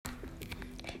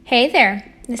Hey there,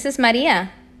 this is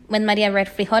Maria with Maria Red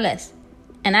Frijoles,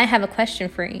 and I have a question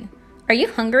for you. Are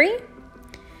you hungry?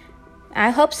 I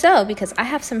hope so, because I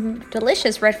have some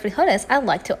delicious red frijoles I'd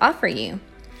like to offer you.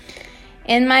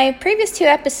 In my previous 2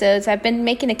 episodes, I've been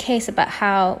making a case about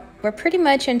how we're pretty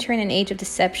much entering an age of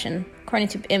deception, according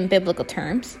to in biblical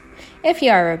terms, if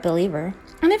you are a believer.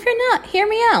 And if you're not, hear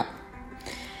me out.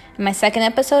 In my 2nd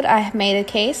episode, I have made a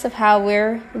case of how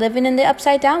we're living in the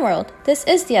upside down world. This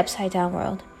is the upside down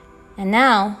world. And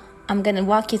now I'm going to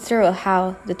walk you through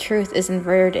how the truth is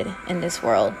inverted in this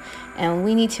world. And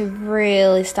we need to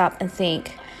really stop and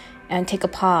think and take a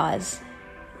pause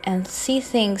and see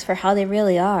things for how they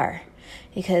really are.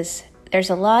 Because there's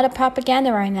a lot of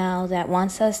propaganda right now that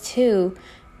wants us to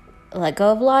let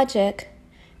go of logic,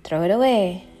 throw it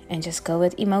away, and just go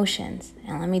with emotions.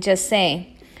 And let me just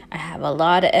say, I have a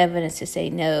lot of evidence to say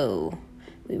no.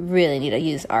 We really need to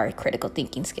use our critical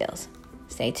thinking skills.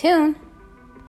 Stay tuned.